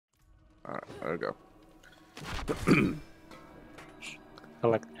Alright, there we go.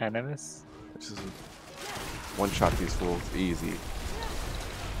 Collect enemies. Just one shot these fools. Easy.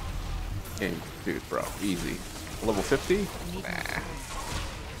 Game, dude, bro. Easy. Level 50? Nah.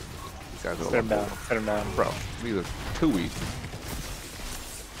 These guys are Sit him level down. Sit him down. Bro, these are too easy.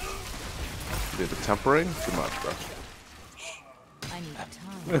 Did the tempering? Too much, bro. I need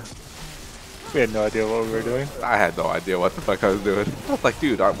time. We had no idea what we were doing. I had no idea what the fuck I was doing. I was like,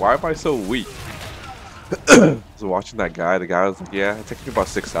 dude, why am I so weak? I was watching that guy. The guy was like, yeah, it takes me about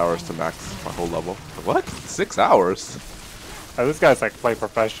 6 hours to max my whole level. Like, what? 6 hours? Oh, this guy's like play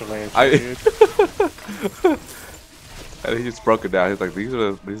professionally and shit, dude. And he just broke it down. He's like, these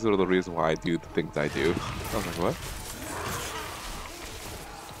are the reasons why I do the things I do. I was like, what?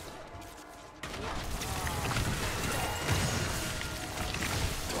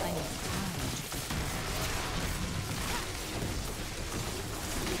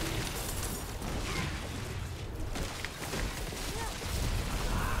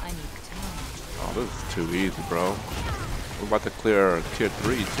 Oh, this is too easy, bro. We're about to clear tier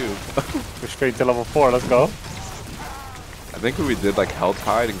 3 too. We're straight to level 4. Let's go. I think if we did like Hell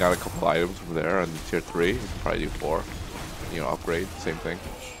Tide and got a couple items from there and tier 3, we could probably do 4. You know, upgrade, same thing.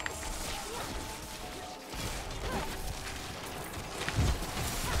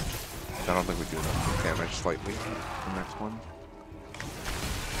 I don't think we do enough damage slightly. The next one.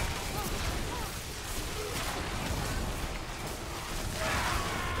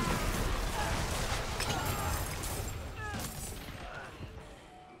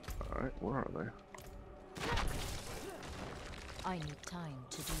 Alright, where are they? I need time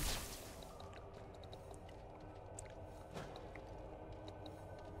to do that.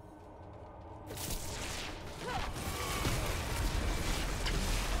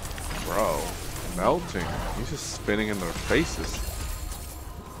 Bro, melting. He's just spinning in their faces.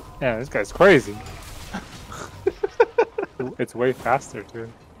 Yeah, this guy's crazy. It's way faster,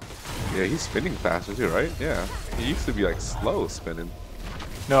 too. Yeah, he's spinning faster too, right? Yeah. He used to be like slow spinning.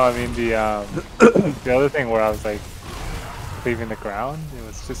 No, I mean the the other thing where I was like leaving the ground, it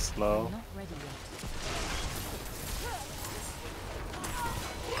was just slow. I'm not ready yet.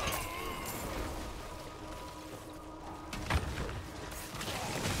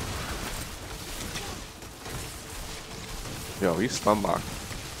 Yo, he's stun locked.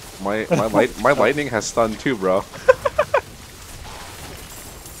 My lightning has stun too, bro.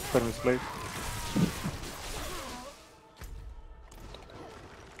 Put him to sleep.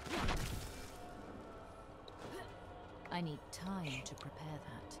 I need time to prepare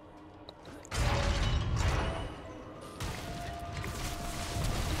that.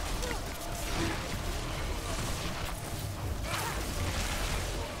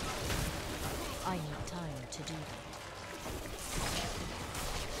 I need time to do that.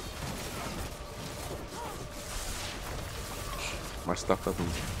 My stuff doesn't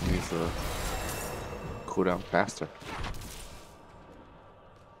need to cool down faster.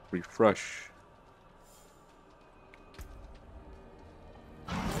 Refresh.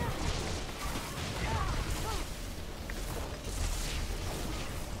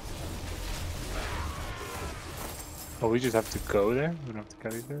 Oh, we just have to go there? We don't have to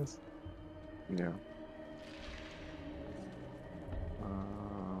carry this? Yeah.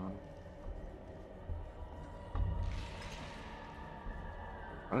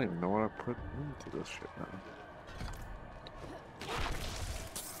 I don't even know what I put into this shit now.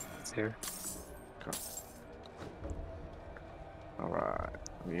 It's here. Okay. Alright.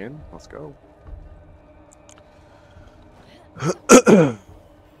 We in? Let's go. Oh,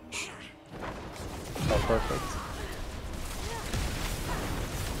 perfect.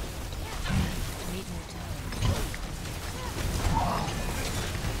 Need more time.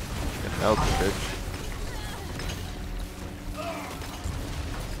 Get out, bitch.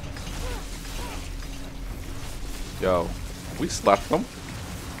 Yo, we slapped them.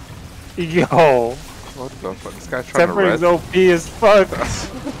 Yo! What the fuck? This guy's trying to Tempering's res. OP as fuck!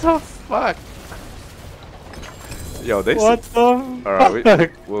 What the fuck? Yo, they. What the Alright,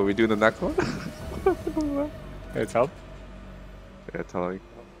 fuck? will we do the next one? It's up. Yeah, tell me.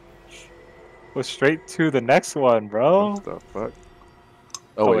 Go straight to the next one, bro. What the fuck?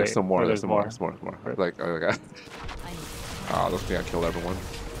 Oh, wait, there's some more. Oh, There's some more. there's There's more. There's more. Like, oh my god. I need Ah, this thing I killed everyone.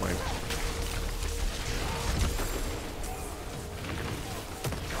 Wait.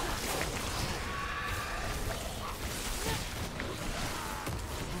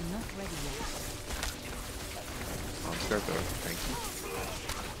 I'm not ready yet. I'm scared though. Thank you.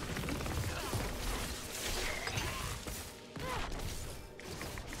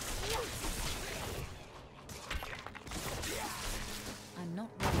 I'm not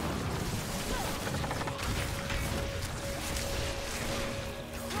ready yet.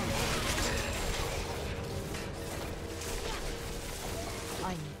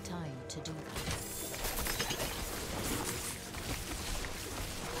 to do that.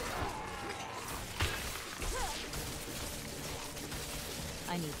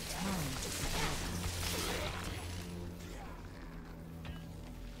 I need time to prepare that.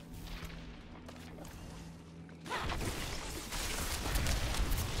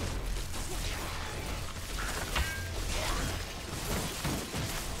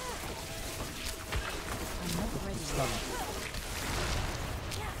 I'm not ready yet.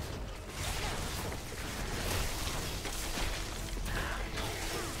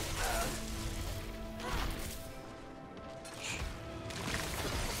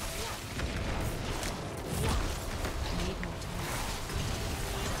 Need more time.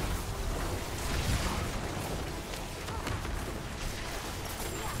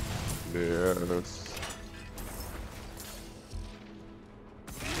 Yes.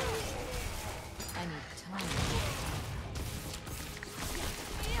 I need time. I'm not ready yet.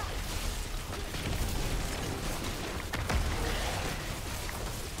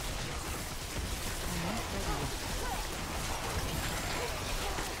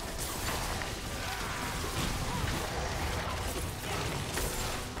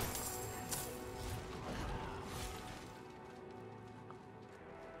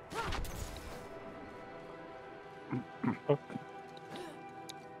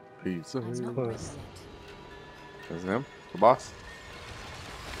 Pizza. I'm not ready close. yet. That's him, the boss.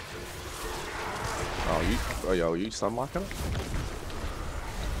 Oh, yo, you sunlocking it?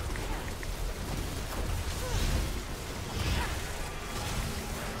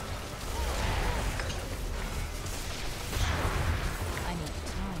 I need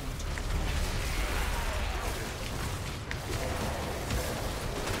time to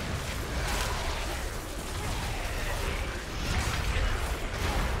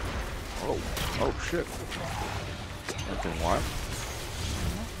Oh, oh shit. Okay, what?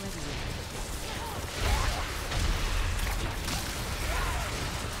 I'm not ready yet.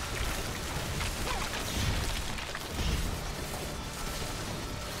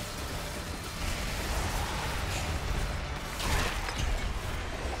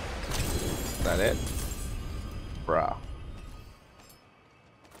 Is that it? Bruh.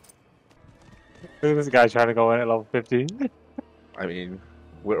 Look at this guy trying to go in at level 50. I mean,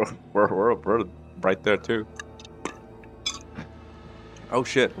 we're right there too. Oh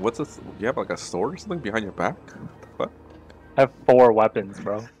shit, what's this? You have like a sword or something behind your back? What I have 4 weapons,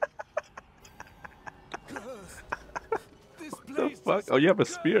 bro. the fuck? Oh, you have a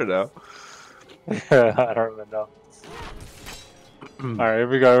spear now. I don't even know. Alright, here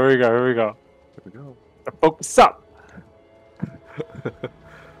we go, here we go, here we go. Here we go. Focus up!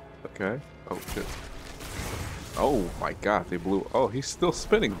 Okay. Oh shit. Oh my god, they blew. Oh, he's still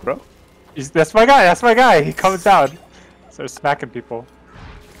spinning, bro. That's my guy, that's my guy! He comes down. Starts smacking people.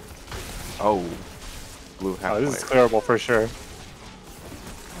 Oh, blue half. Oh, this is clearable for sure. I'm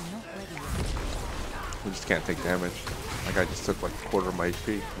not ready yet. We just can't take damage. That guy just took like a quarter of my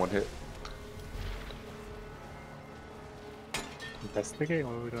HP, one hit. Investigate?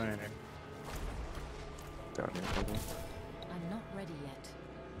 What are we doing in here? Down here, hold on. I'm not ready yet.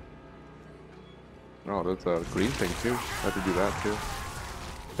 Oh, that's a green thing too. I have to do that too.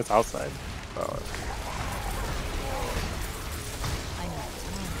 It's outside. Oh, I need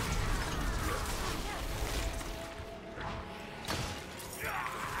time.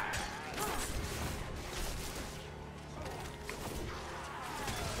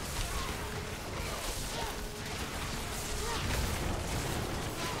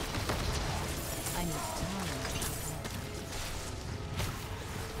 I need time to prepare that.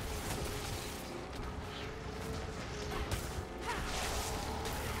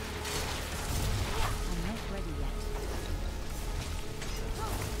 I'm not ready yet.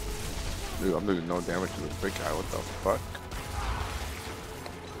 dude, I'm doing no damage to this big guy. What the fuck?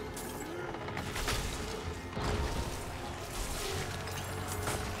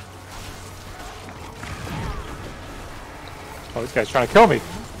 Oh, this guy's trying to kill me!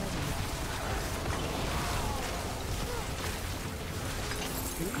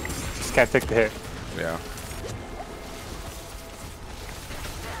 Just can't take the hit. Yeah.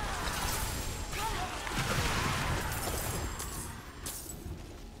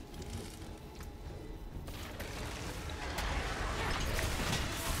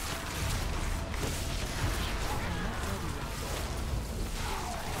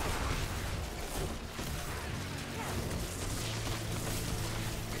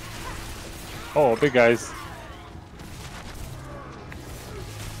 Oh, big guys.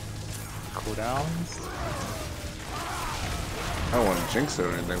 Cooldowns. I don't want to jinx it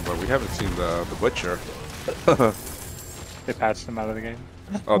or anything, but we haven't seen the Butcher. They patched him out of the game.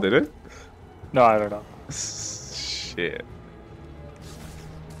 Oh, they did? No, I don't know. Shit.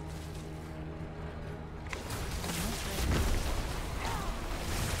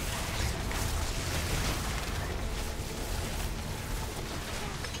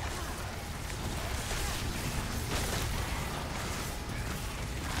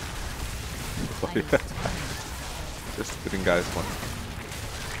 Oh, yeah. Just kidding, guys. Fun.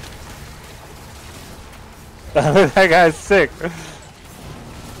 That guy's sick.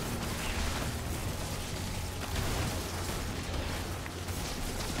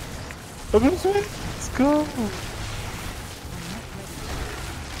 Look at this way. Let's go.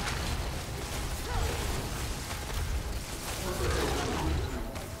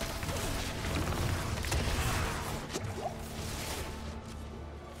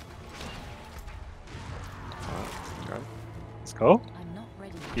 Okay. Let's go. I'm not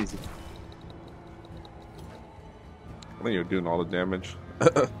ready. Easy. I think you're doing all the damage.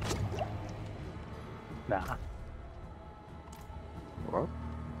 Nah. What?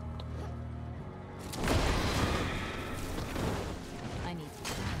 I need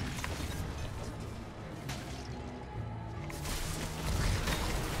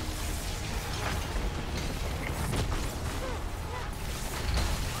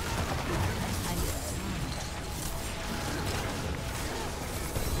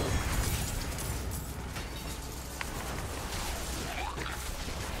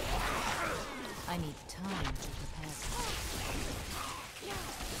I need time to prepare.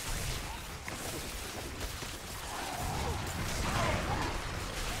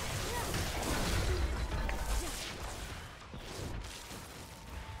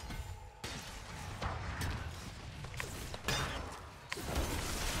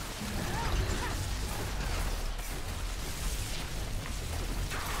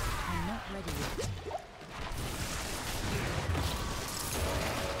 I'm not ready yet.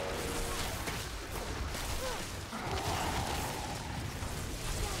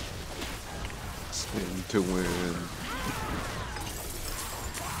 Spin to win.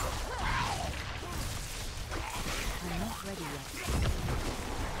 I'm not ready yet.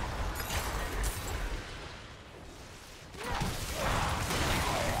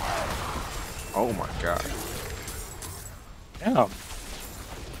 Oh my god. Damn.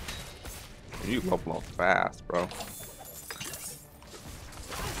 You level up fast, bro.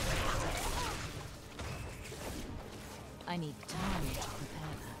 I need time to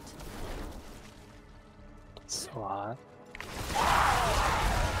prepare that. So hot.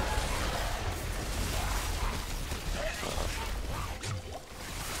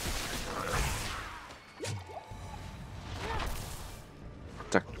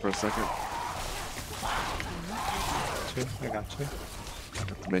 Protect for a second. I got you. Get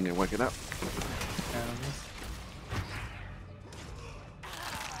the minion waking up.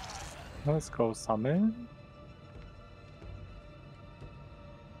 Let's go summon.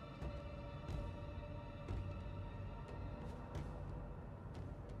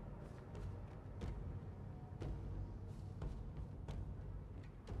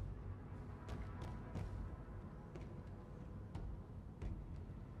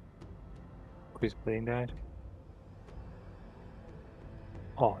 Who's playing that?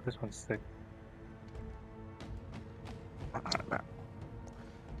 Oh, this one's sick.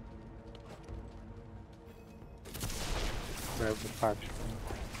 Grab the 5 string.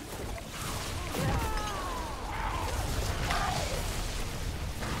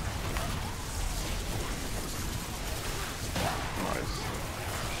 Nice.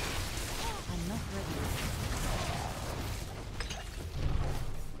 I'm not ready.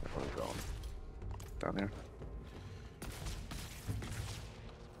 Where are we going? Down here.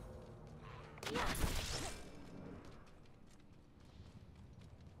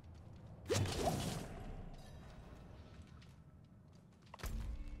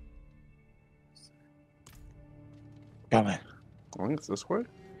 Come on. I think it's this way.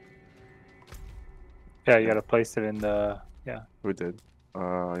 Yeah, you gotta place it in the. Yeah. We did.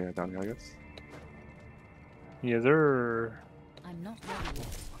 Yeah, down here, I guess. Yes, sir. I'm not ready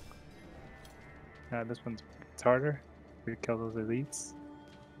yet. Yeah, this one's it's harder. We kill those elites.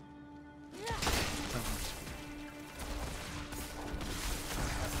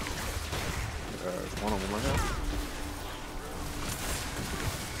 There's one of them right now.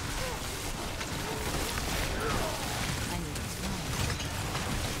 I need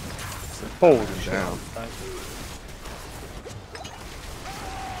time. Holy shit. Down.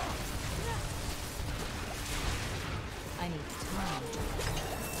 I need time to prepare.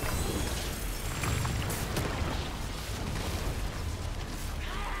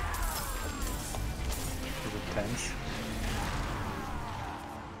 This is tense.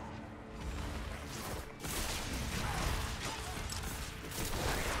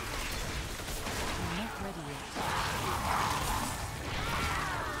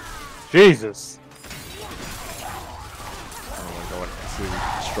 Jesus. Oh my god, see,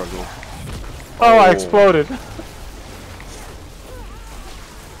 struggle. Oh, I exploded.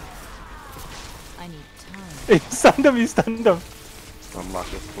 I need time. You stunned him, you stunned him. Unlock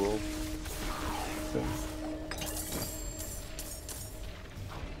this fool.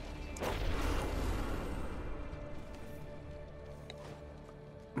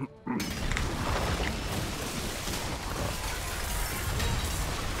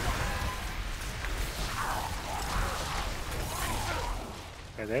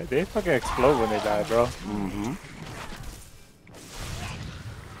 Yeah, they fucking explode when they die, bro. Mm-hmm.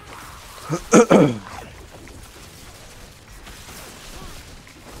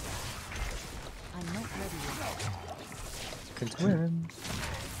 I'm not ready yet. Can win.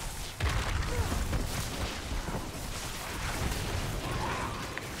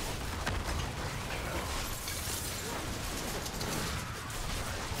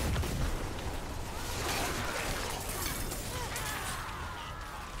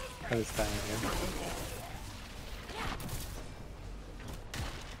 That is dying again.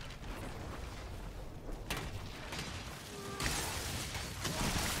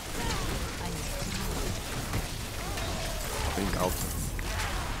 Being out.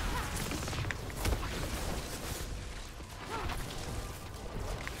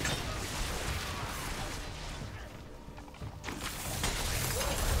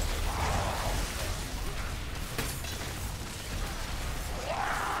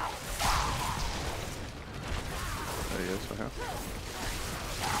 There he is for him.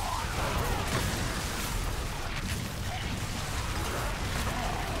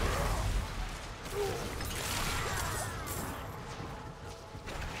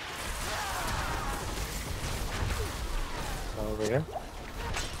 Over here.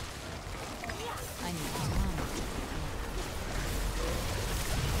 I need time.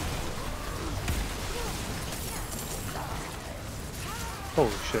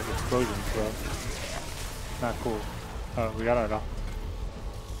 Holy shit, explosions, bro. Not cool. Oh, we got it all.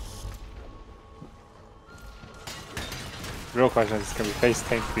 Real question is, can we face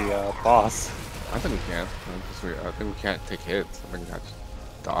tank the boss? I think we can. I think we can't take hits. I think we have to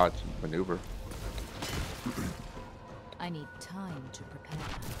dodge and maneuver. I need time to prepare.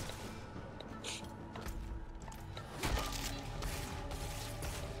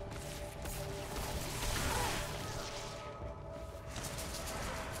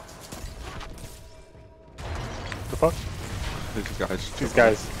 The fuck? These guys. These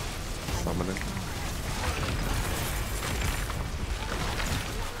guys. Summoning.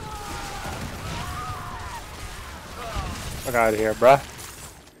 Fuck out of here, bruh.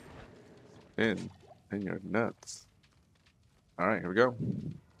 In your nuts. Alright, here we go.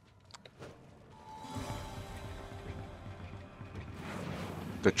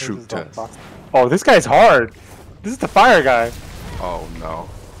 The true This is not test. possible. Oh, this guy's hard. This is the fire guy. Oh no.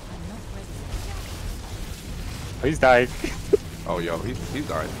 I'm not ready. Oh, he's dying. Oh yo, he's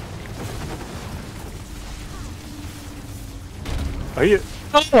dying.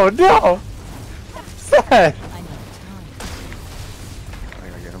 Oh, oh no! Sad. I need time. I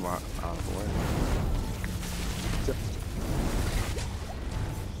gotta get him out of the way.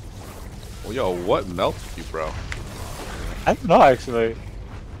 Well yo, what melted you, bro? I don't know actually.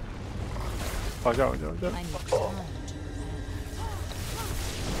 Oh, go. I need time to prepare.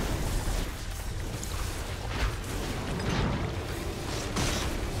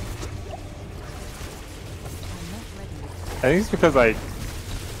 I'm not ready yet. I think it's because like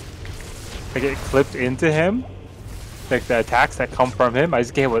I get clipped into him. Like the attacks that come from him, I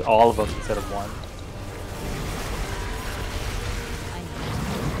just get hit with all of them instead of one.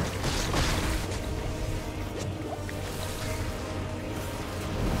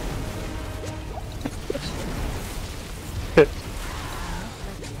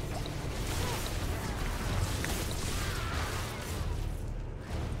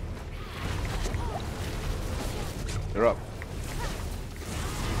 You're up.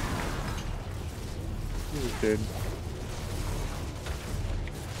 Dude,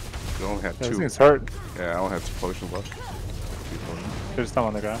 You only had this two. thing's hurt. Yeah, I only have 2 potions left. 2 potions. There's some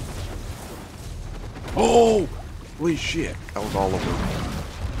on the ground. Oh! Holy shit! That was all over.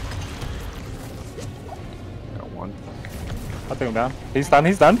 Got one. I'll take him down. He's done,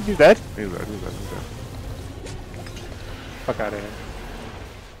 he's done, he's dead. He's dead, he's dead, he's dead. Fuck out of here.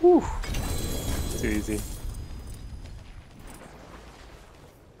 Whew. Too easy.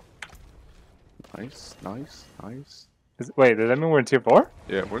 Nice, nice, nice. Wait, does that mean we're in tier 4?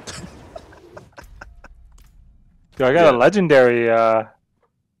 Yeah, we're... Dude, I got Yeah. a legendary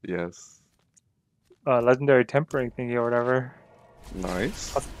yes. legendary tempering thingy or whatever.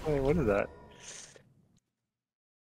 Nice. Wait, what is that?